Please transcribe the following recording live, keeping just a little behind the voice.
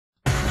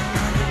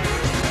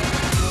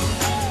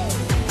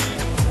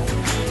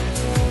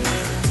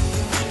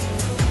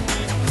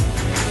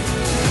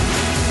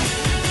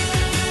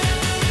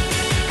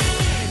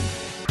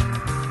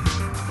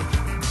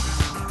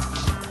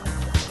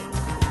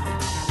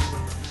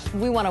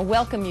We want to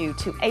welcome you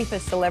to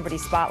APHIS Celebrity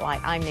Spotlight.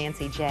 I'm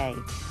Nancy J.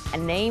 A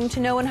name to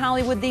know in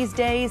Hollywood these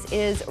days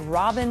is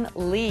Robinne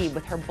Lee,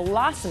 with her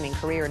blossoming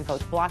career in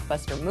both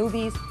blockbuster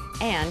movies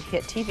and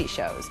hit TV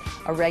shows.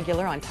 A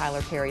regular on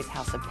Tyler Perry's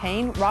House of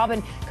Pain,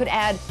 Robinne could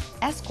add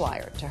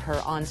Esquire to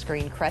her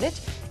on-screen credit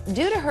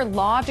due to her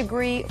law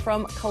degree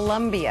from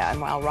Columbia.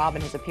 And while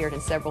Robinne has appeared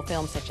in several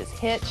films such as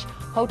Hitch,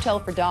 Hotel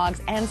for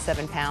Dogs, and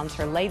 7 Pounds,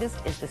 her latest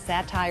is the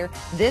satire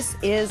This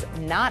Is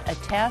Not a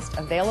Test,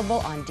 available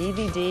on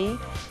DVD.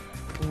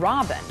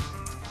 Robinne.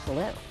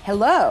 Hello.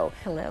 Hello.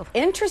 Hello.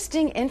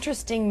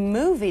 Interesting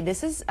movie.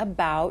 This is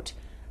about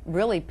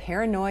really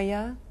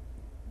paranoia,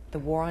 the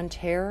war on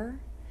terror,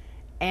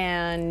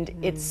 and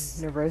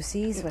it's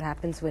neuroses, what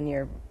happens when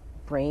your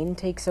brain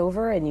takes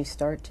over and you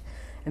start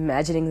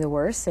imagining the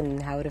worst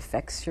and how it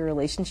affects your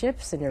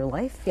relationships and your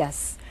life.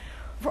 Yes.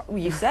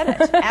 You said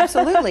it.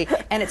 Absolutely.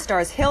 And it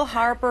stars Hill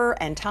Harper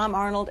and Tom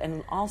Arnold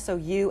and also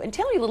you. And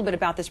tell me a little bit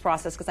about this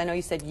process, because I know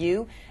you said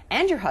you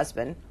and your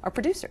husband are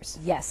producers.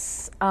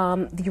 Yes.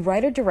 The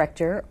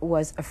writer-director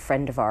was a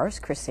friend of ours,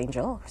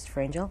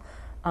 Christopher Angel.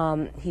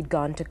 He'd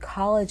gone to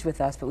college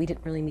with us, but we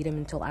didn't really meet him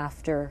until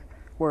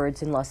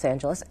afterwards in Los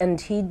Angeles. And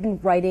he'd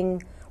been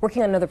working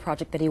on another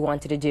project that he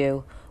wanted to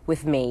do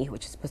with me,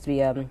 which is supposed to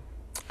be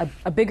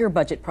a bigger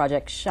budget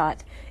project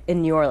shot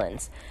in New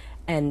Orleans.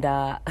 And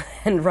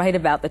right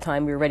about the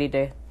time we were ready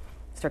to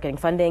start getting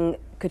funding,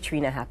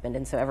 Katrina happened,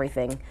 and so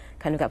everything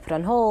kind of got put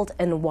on hold.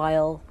 And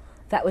while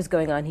that was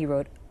going on, he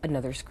wrote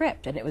another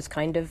script, and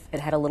it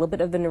had a little bit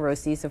of the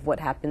neuroses of what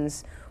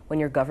happens when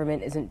your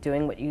government isn't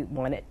doing what you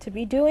want it to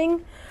be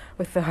doing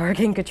with the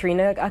Hurricane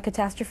Katrina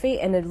catastrophe,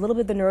 and a little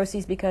bit of the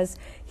neuroses because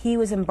he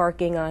was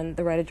embarking on,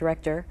 the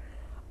writer-director,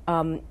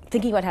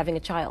 thinking about having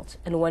a child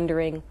and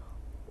wondering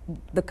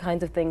the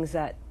kinds of things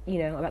that,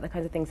 about the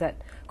kinds of things that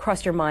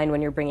cross your mind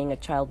when you're bringing a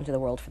child into the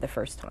world for the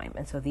first time.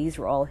 And so these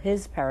were all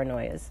his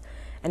paranoias.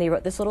 And he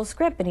wrote this little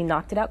script, and he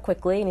knocked it out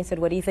quickly, and he said,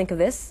 "What do you think of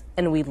this?"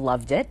 And we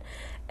loved it.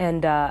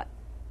 And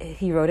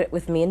he wrote it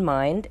with me in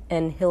mind,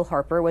 and Hill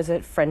Harper was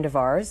a friend of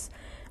ours.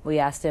 We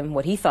asked him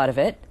what he thought of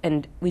it,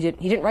 and he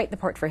didn't write the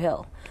part for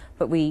Hill,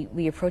 but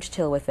we approached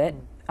Hill with it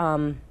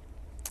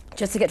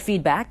just to get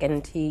feedback,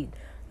 and he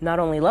not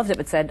only loved it,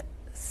 but said,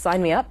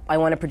 "Sign me up, I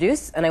want to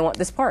produce, and I want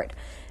this part."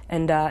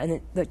 And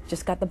it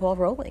just got the ball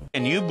rolling.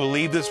 And you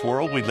believe this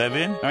world we live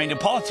in? I mean, the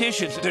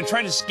politicians, they're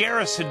trying to scare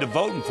us into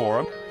voting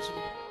for them.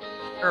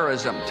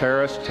 Terrorism.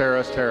 Terrorists.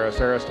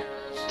 Terrorists.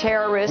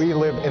 We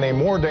live in a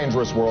more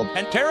dangerous world.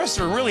 And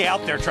terrorists are really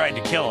out there trying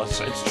to kill us.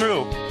 It's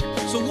true.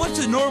 So what's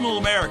a normal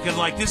American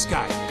like this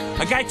guy?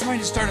 A guy trying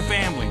to start a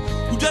family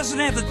who doesn't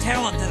have the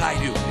talent that I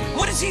do.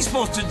 What is he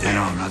supposed to do? I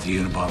know I'm not the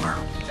Unabomber.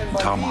 I'm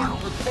Tom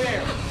Arnold.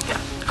 Yeah,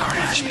 Carter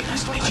Ashby,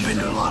 nice to meet you. I've been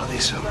to a lot of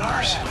these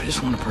seminars. I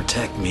just want to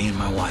protect me and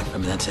my wife. I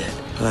mean, that's it.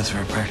 But that's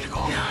very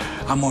practical.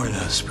 Yeah. I'm more in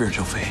the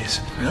spiritual phase.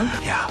 Really?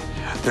 Yeah.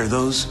 There are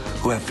those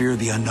who have fear of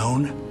the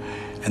unknown,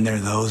 and there are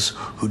those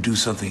who do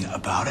something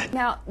about it.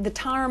 Now, the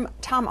Tom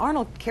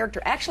Arnold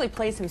character actually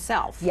plays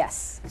himself.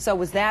 Yes. So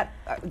was that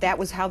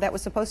was how that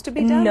was supposed to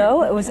be done?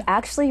 No, it was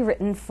actually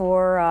written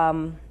for,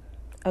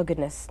 oh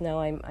goodness, no,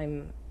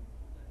 I'm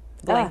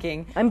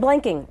blanking. I'm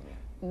blanking.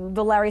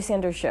 The Larry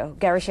Sanders Show,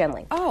 Gary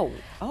Shandling. Oh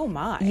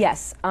my.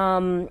 Yes.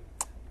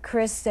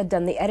 Chris had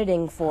done the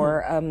editing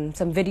for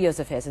some videos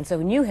of his, and so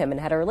knew him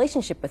and had a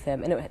relationship with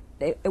him, and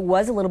it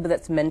was a little bit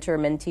that's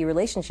mentor-mentee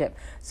relationship.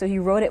 So he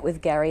wrote it with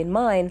Gary in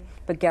mind,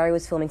 but Gary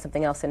was filming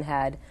something else and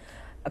had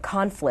a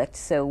conflict,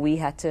 so we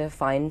had to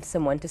find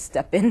someone to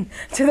step in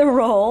to the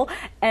role,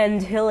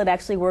 and Hill had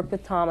actually worked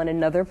with Tom on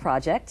another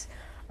project,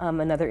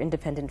 another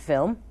independent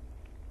film,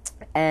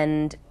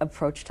 and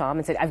approached Tom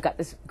and said, "I've got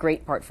this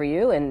great part for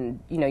you, and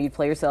you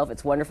play yourself,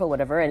 it's wonderful,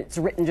 whatever, and it's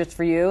written just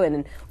for you,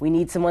 and we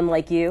need someone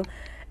like you."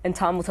 And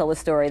Tom will tell the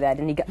story that,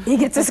 and he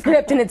gets a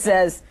script, and it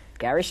says,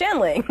 "Gary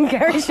Shandling,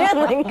 Gary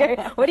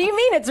Shandling." What do you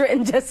mean it's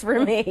written just for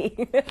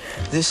me?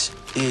 This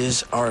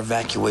is our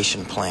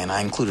evacuation plan.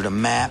 I included a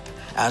map,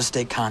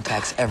 out-of-state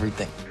contacts,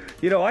 everything.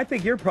 I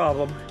think your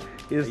problem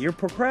is you're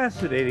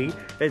procrastinating.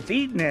 It's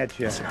eating at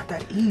you. It's not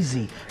that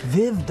easy.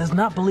 Viv does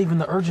not believe in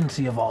the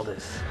urgency of all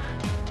this.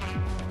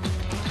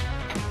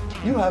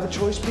 You have a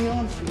choice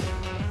beyond fear.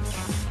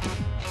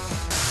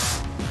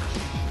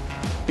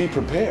 Be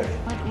prepared.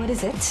 What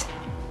is it?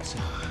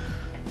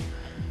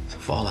 It's a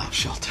fallout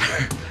shelter.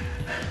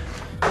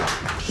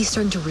 He's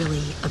starting to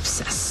really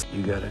obsess.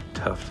 You got a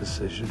tough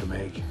decision to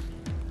make.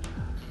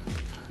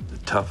 The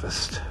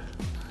toughest.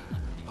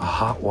 A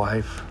hot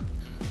wife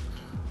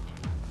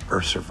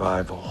or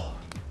survival.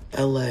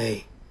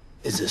 L.A.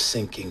 is a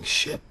sinking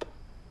ship.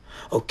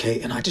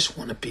 Okay, and I just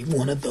want to be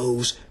one of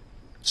those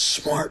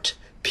smart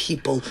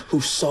people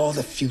who saw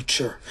the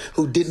future,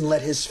 who didn't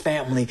let his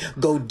family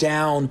go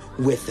down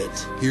with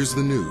it. Here's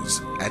the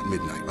news at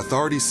midnight.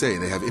 Authorities say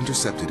they have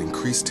intercepted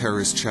increased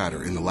terrorist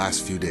chatter in the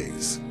last few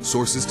days.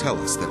 Sources tell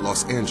us that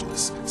Los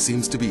Angeles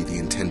seems to be the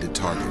intended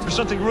target. There's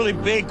something really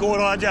big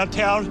going on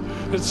downtown.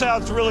 It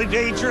sounds really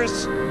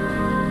dangerous.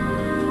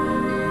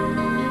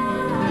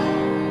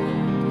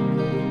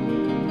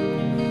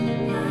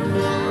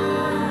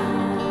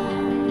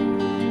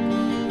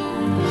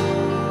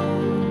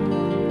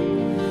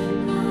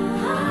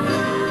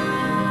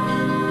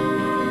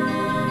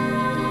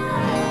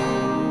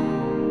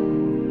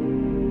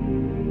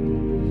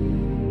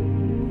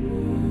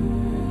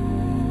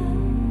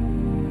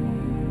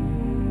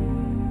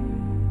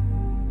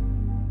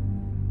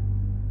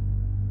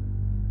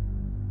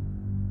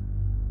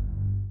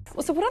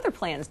 So what other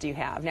plans do you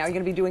have? Now, are you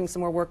going to be doing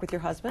some more work with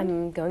your husband?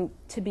 I'm going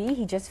to be.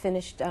 He just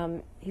finished,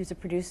 he was a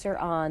producer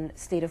on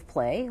State of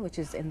Play, which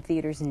is in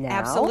theaters now.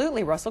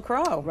 Absolutely, Russell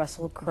Crowe.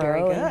 Russell Crowe.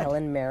 Very good. And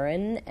Helen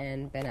Mirren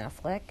and Ben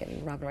Affleck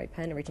and Robin Wright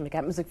Penn and Rachel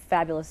McAdams. It was a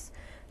fabulous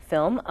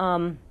film.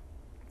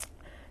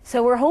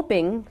 So we're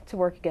hoping to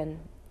work again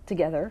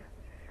together.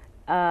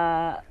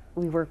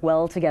 We work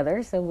well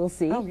together, so we'll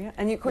see. Oh, yeah.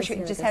 And of course,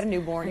 you just had a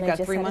newborn. You've got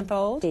a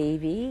 3-month-old?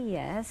 Baby,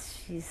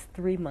 yes. She's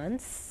 3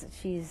 months.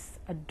 She's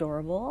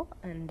adorable,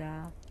 and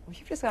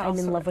you've just got I'm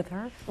in love with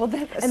her. Well,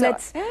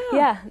 that's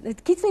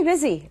it keeps me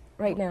busy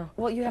right now.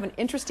 Well, you have an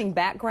interesting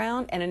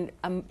background and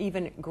an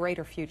even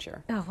greater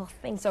future. Oh, well,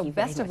 thank you. So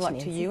best of luck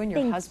Nancy. to you and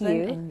your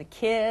husband and the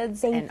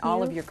kids Thank and all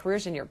you. of your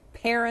careers and your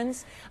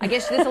parents. I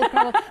guess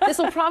this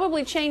will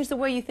probably change the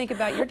way you think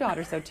about your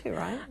daughters, though, too,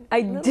 right?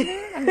 I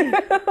do.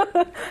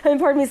 And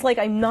part of me is like,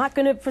 I'm not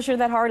going to push her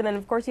that hard, and then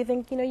of course you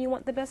think, you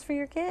want the best for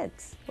your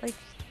kids. Like,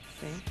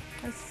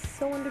 I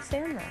so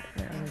understand that.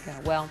 There you go.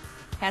 Well,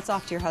 hats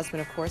off to your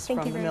husband, of course, Thank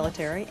from you the very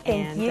military. much.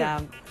 Thank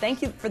you.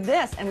 Thank you for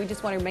this. And we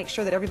just want to make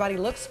sure that everybody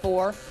looks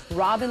for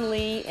Robinne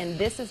Lee and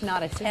This Is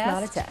Not a Test. This Is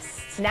Not a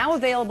Test. Now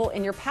available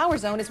in your Power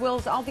Zone as well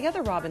as all the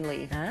other Robinne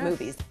Lee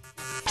movies.